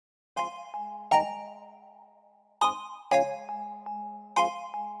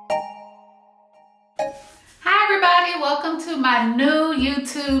welcome to my new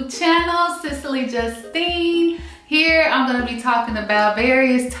YouTube channel, Cicely Justine. Here I'm going to be talking about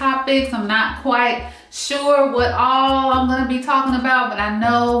various topics. I'm not quite sure what all I'm going to be talking about, but I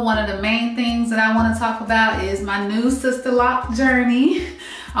know one of the main things that I want to talk about is my new SisterLock journey.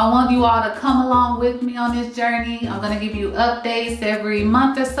 I want you all to come along with me on this journey. I'm going to give you updates every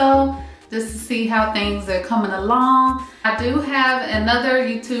month or so, just to see how things are coming along. I do have another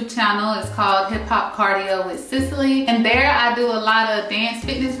YouTube channel. It's called Hip Hop Cardio with Cicely. And there I do a lot of dance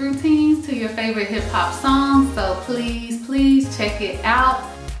fitness routines to your favorite hip hop songs. So please check it out.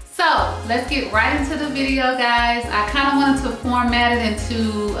 So let's get right into the video, guys. I kind of wanted to format it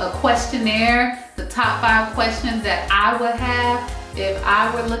into a questionnaire, the top 5 questions that I would have if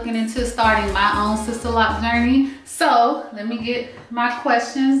I were looking into starting my own SisterLock journey. So let me get my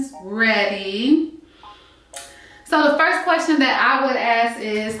questions ready. So the first question that I would ask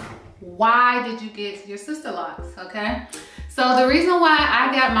is, why did you get your SisterLocks? Okay. So the reason why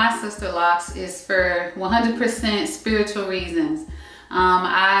I got my SisterLocks is for 100% spiritual reasons.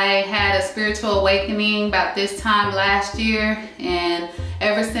 I had a spiritual awakening about this time last year, and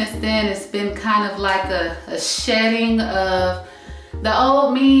ever since then it's been kind of like a shedding of the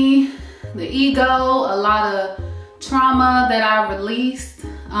old me, the ego, a lot of trauma that I released,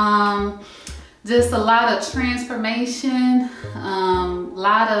 just a lot of transformation, a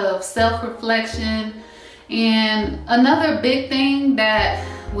lot of self-reflection. And another big thing that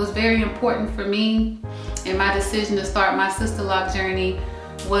was very important for me in my decision to start my SisterLock journey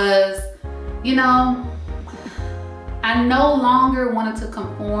was, you know, I no longer wanted to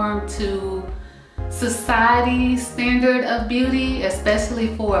conform to society's standard of beauty,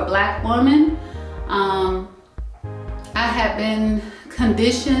 especially for a Black woman. I had been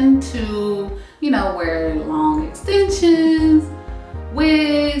conditioned to, you know, wear long extensions,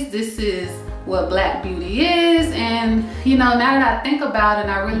 wigs. This is what Black beauty is. And, you know, now that I think about it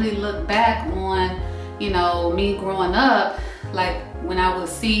and I really look back on, you know, me growing up, like when I would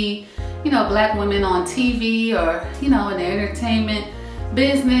see, you know, Black women on TV or, you know, in the entertainment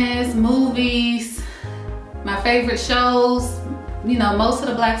business, movies, my favorite shows, you know, most of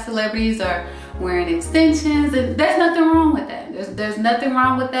the Black celebrities are wearing extensions, and there's nothing wrong with that. There's nothing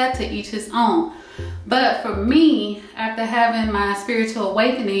wrong with that, to each his own. But for me, after having my spiritual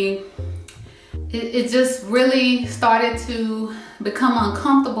awakening, it just really started to become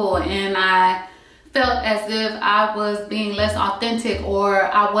uncomfortable, and I felt as if I was being less authentic,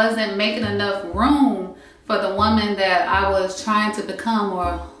 or I wasn't making enough room for the woman that I was trying to become,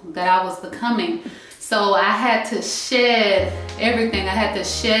 or that I was becoming. So I had to shed everything. I had to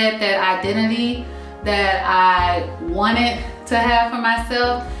shed that identity that I wanted to have for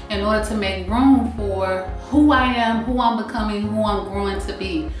myself in order to make room for who I am, who I'm becoming, who I'm growing to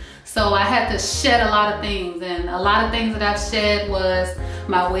be. So I had to shed a lot of things, and a lot of things that I've shed was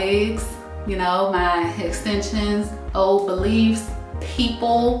my wigs, you know, my extensions, old beliefs,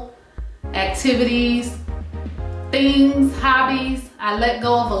 people, activities, things, hobbies. I let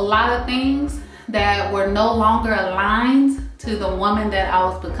go of a lot of things that were no longer aligned to the woman that I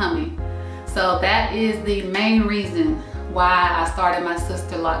was becoming. So that is the main reason why I started my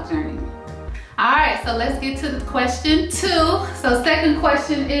SisterLock journey. All right, so let's get to the question 2. So second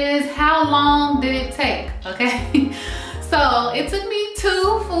question is, how long did it take? Okay, so it took me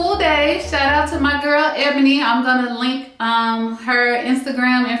 2 full days. Shout out to my girl Ebony. I'm gonna link her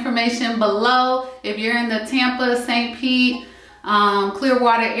Instagram information below. If you're in the Tampa, St. Pete,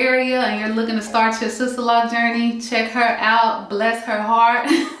 Clearwater area and you're looking to start your SisterLock journey, check her out. Bless her heart.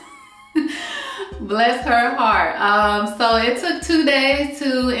 Bless her heart. So it took 2 days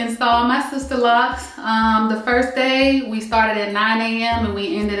to install my SisterLocks. The first day we started at 9 a.m. and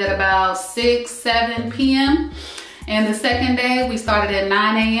we ended at about 7 p.m. And the second day we started at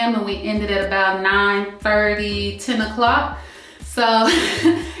 9 a.m. and we ended at about 9:30, 10 o'clock. So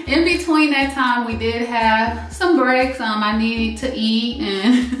in between that time, we did have some breaks. I needed to eat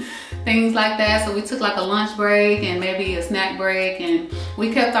and things like that. So we took like a lunch break and maybe a snack break, and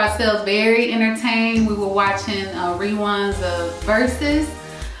we kept ourselves very entertained. We were watching reruns of Versus.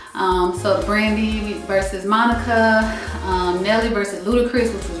 So Brandy versus Monica, Nelly versus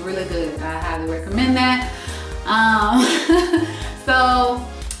Ludacris, which was really good. I highly recommend that. So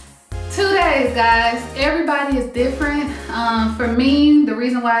 2 days, guys. Everybody is different. For me, the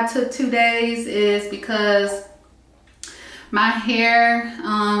reason why I took 2 days is because my hair,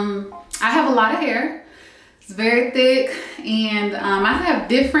 I have a lot of hair. It's very thick, and I have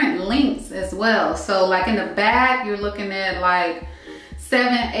different lengths as well. So like in the back, you're looking at like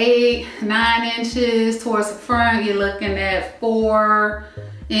 7, 8, 9 inches. Towards the front, you're looking at 4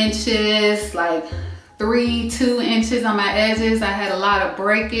 inches, like 2 inches on my edges. I had a lot of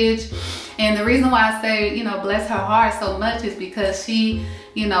breakage. And the reason why I say, you know, bless her heart so much is because she,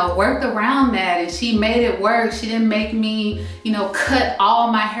 you know, worked around that and she made it work. She didn't make me, you know, cut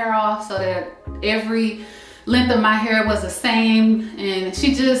all my hair off so that every length of my hair was the same. And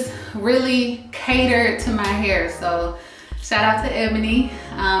she just really catered to my hair. So shout out to Ebony.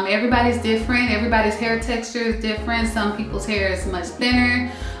 Everybody's different. Everybody's hair texture is different. Some people's hair is much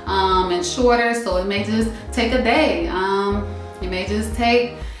thinner and shorter. So it may just take a day. It may just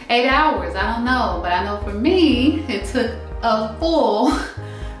take 8 hours, I don't know, but I know for me, it took a full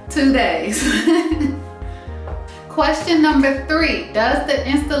 2 days. Question number 3, does the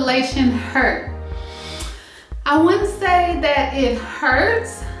installation hurt? I wouldn't say that it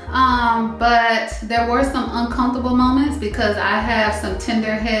hurts, but there were some uncomfortable moments because I have some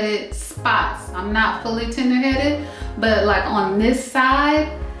tender-headed spots. I'm not fully tender-headed, but like on this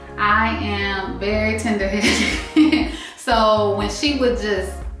side, I am very tender-headed. So when she would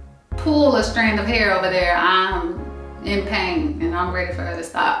just pull a strand of hair over there, I'm in pain and I'm ready for her to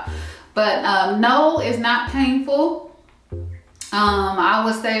stop. But no, it's not painful. I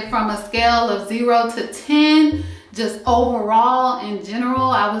would say from a scale of 0 to 10, just overall in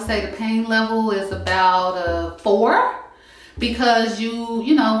general, I would say the pain level is about a 4 because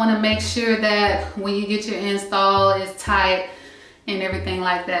you know, want to make sure that when you get your install, it's tight and everything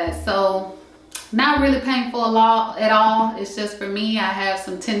like that. So not really painful at all. It's just for me, I have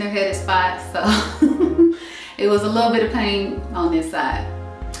some tender-headed spots, so it was a little bit of pain on this side.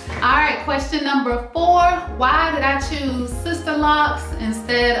 All right, question number 4. Why did I choose SisterLockks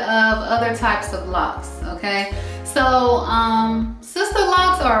instead of other types of locks? Okay, so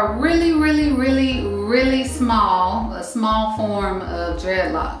SisterLockks are really small, a small form of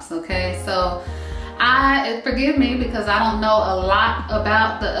dreadlocks. Okay, so forgive me because I don't know a lot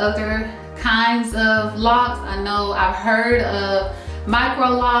about the other kinds of locks. I know I've heard of micro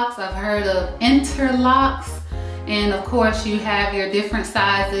locks, I've heard of interlocks, and of course you have your different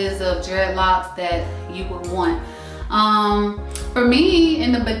sizes of dreadlocks that you would want. For me,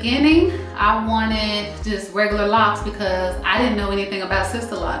 in the beginning, I wanted just regular locks because I didn't know anything about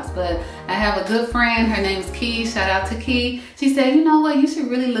SisterLockks, but I have a good friend, her name's Key, shout out to Key. She said, you know what, you should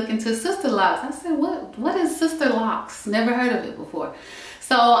really look into SisterLockks. I said, what is SisterLockks? Never heard of it before.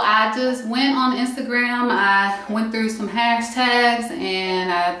 So I just went on Instagram, I went through some hashtags and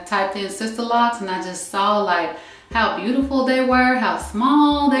I typed in SisterLockks and I just saw like how beautiful they were, how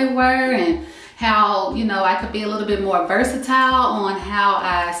small they were, and how, you know, I could be a little bit more versatile on how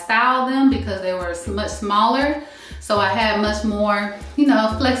I style them because they were much smaller. So I had much more, you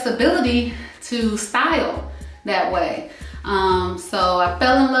know, flexibility to style that way. So I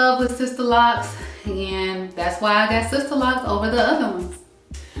fell in love with SisterLockks and that's why I got SisterLockks over the other ones.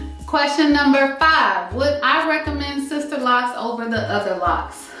 Question number 5, would I recommend SisterLockks over the other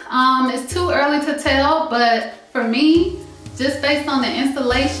locks? It's too early to tell, but for me, just based on the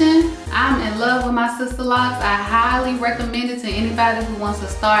installation, I'm in love with my SisterLockks. I highly recommend it to anybody who wants to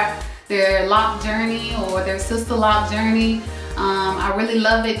start their lock journey or their SisterLock journey. I really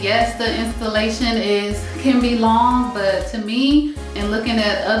love it. Yes, the installation can be long, but to me, and looking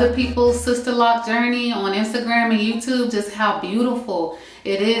at other people's SisterLock journey on Instagram and YouTube, just how beautiful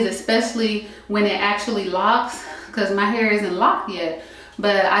it is, especially when it actually locks, because my hair isn't locked yet.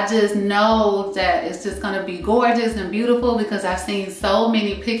 But I just know that it's just gonna be gorgeous and beautiful because I've seen so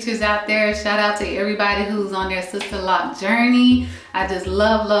many pictures out there. Shout out to everybody who's on their SisterLock journey. I just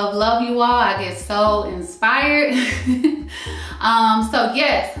love you all. I get so inspired. So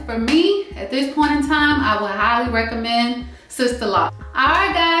yes, for me, at this point in time, I would highly recommend SisterLock. All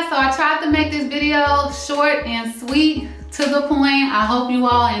right guys, so I tried to make this video short and sweet, to the point. I hope you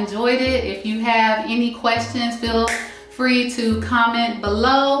all enjoyed it. If you have any questions, feel free to comment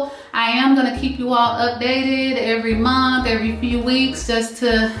below. I am gonna keep you all updated every month, every few weeks, just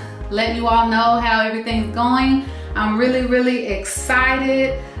to let you all know how everything's going. I'm really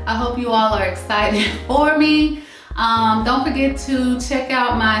excited. I hope you all are excited for me. Don't forget to check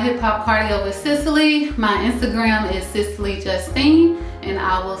out my hip hop cardio with Cicely. My Instagram is CicelyJustine, and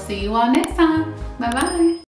I will see you all next time. Bye bye.